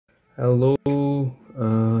Hello,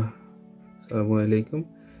 Assalamualaikum.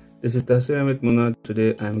 This is Tahsir Ahmed Munna.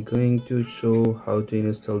 Today I'm going to show how to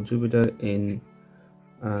install Jupyter in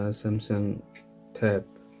Samsung tab.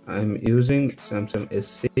 I'm using Samsung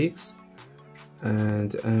S6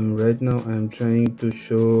 and right now I'm trying to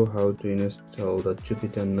show how to install the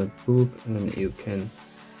Jupyter notebook, and you can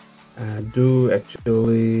do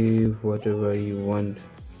actually whatever you want.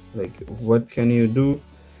 Like, what can you do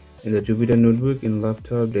in the Jupyter notebook in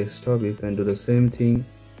laptop, desktop? You can do the same thing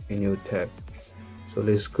in your tab. So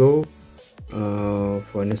let's go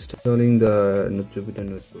for installing the Jupyter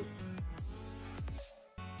notebook.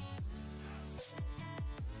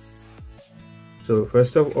 So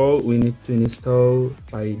first of all, we need to install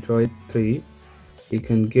PyDroid 3. You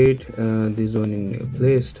can get this one in your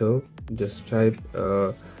Play Store. Just type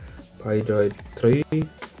PyDroid 3.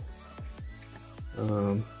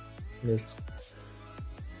 Let's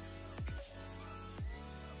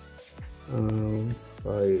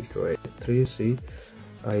PyDroid 3. See,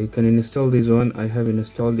 you can install this one. I have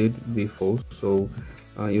installed it before, so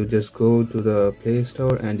you just go to the Play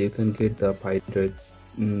Store and you can get the PyDroid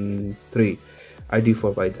 3 ID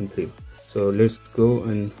for Python 3. So let's go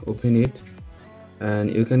and open it, and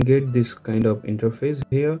you can get this kind of interface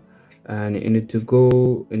here, and you need to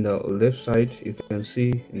go in the left side. You can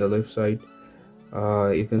see in the left side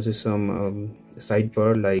you can see some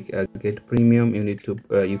sidebar like get premium. You need to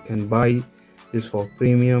you can buy this for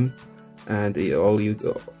premium, and or you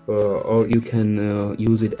can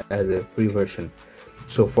use it as a free version.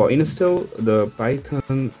 So for install the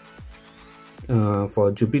Python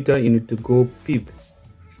for Jupyter, you need to go pip.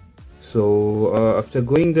 So after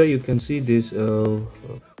going there, you can see this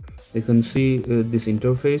this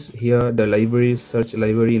interface here, the library, search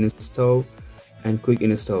library, install and quick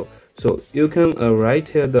install. So you can write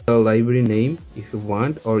here the library name if you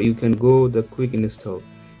want, or you can go the quick install.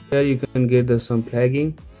 Here you can get some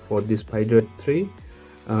plugin for this PyDroid 3.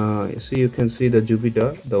 So you can see the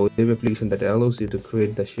Jupyter, the web application that allows you to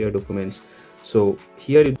create the shared documents. So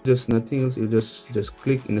here you just nothing else, you just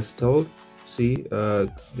click install. See,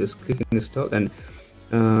 just click install, and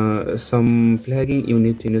some plugin you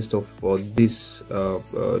need to install for this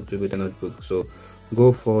Jupyter notebook. So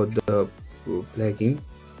go for the plugin.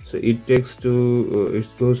 So it takes to it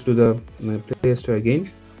goes to the Play Store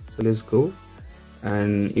again. So let's go,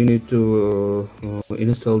 and you need to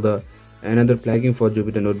install the another plugin for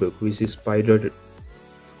Jupyter notebook, which is PyDroid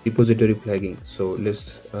repository plugin. So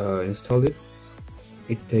let's install it.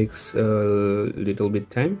 It takes a little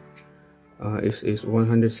bit time. It's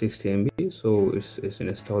 160 MB, so it's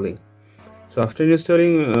installing. So after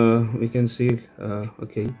installing, we can see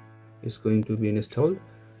okay, it's going to be installed.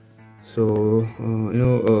 So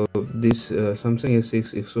this Samsung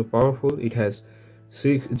S6 is so powerful. It has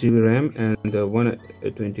 6 GB RAM and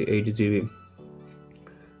 128 GB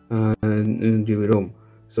ROM.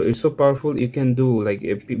 So it's so powerful. You can do like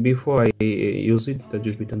before I use it, the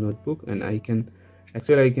Jupyter notebook, and I can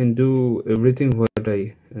do everything what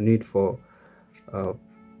I need for.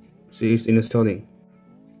 See, it's installing.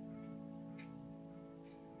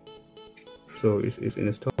 So it's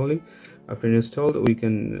installing. After installed, we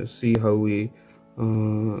can see how we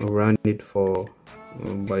run it for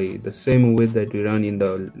by the same way that we run in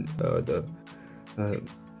the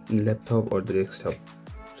laptop or the desktop.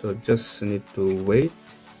 So just need to wait.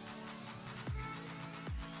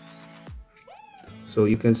 So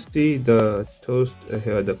you can see the toast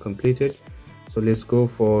here, the completed. So let's go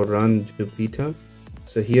for run Jupyter.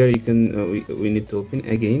 So here you can we need to open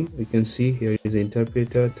again. We can see here is the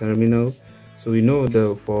interpreter, terminal. So we know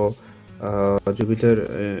the for Jupyter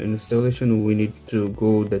installation we need to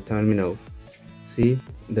go the terminal. See,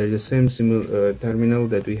 there is the same similar terminal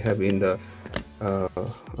that we have in the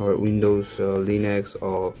our Windows, Linux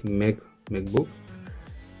or MacBook.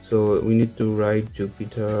 So we need to write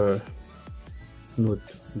Jupyter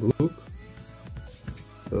notebook.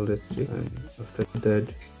 So let's see, and after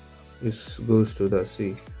that it goes to the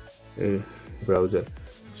browser.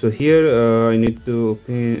 So here I need to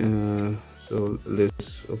open so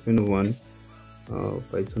let's open one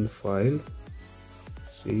Python file.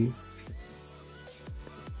 See,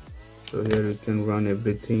 so here you can run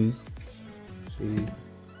everything. See,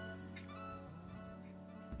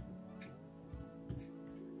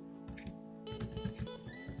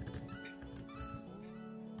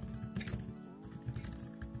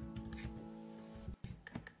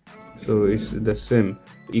 so it's the same.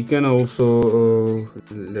 You can also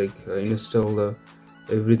install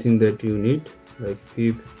everything that you need, like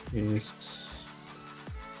pip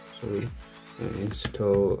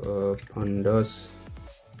install pandas.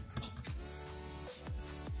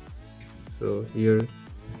 So here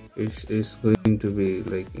it's going to be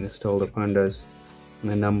like install the pandas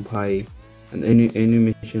and NumPy and any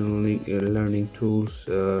machine learning tools,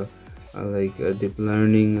 like deep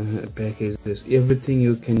learning packages, everything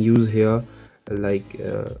you can use here, like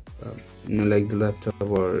like the laptop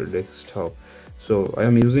or desktop. So I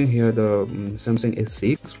am using here the Samsung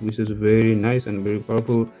S6, which is very nice and very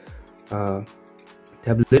powerful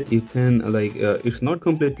tablet. You can like it's not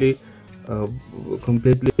completely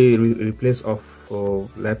replace of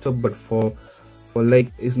laptop, but for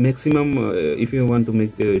like is maximum, if you want to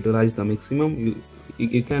make utilize the maximum,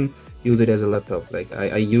 you can use it as a laptop. Like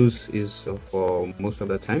I use is for most of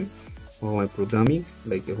the time for my programming,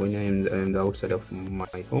 like when I am outside of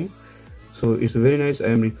my home. So it's very nice. I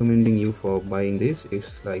am recommending you for buying this.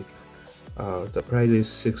 It's like the price is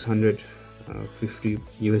 650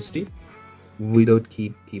 USD without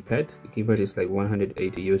keypad. Keypad is like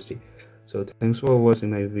 180 USD. So thanks for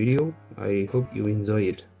watching my video. I hope you enjoy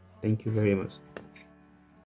it. Thank you very much.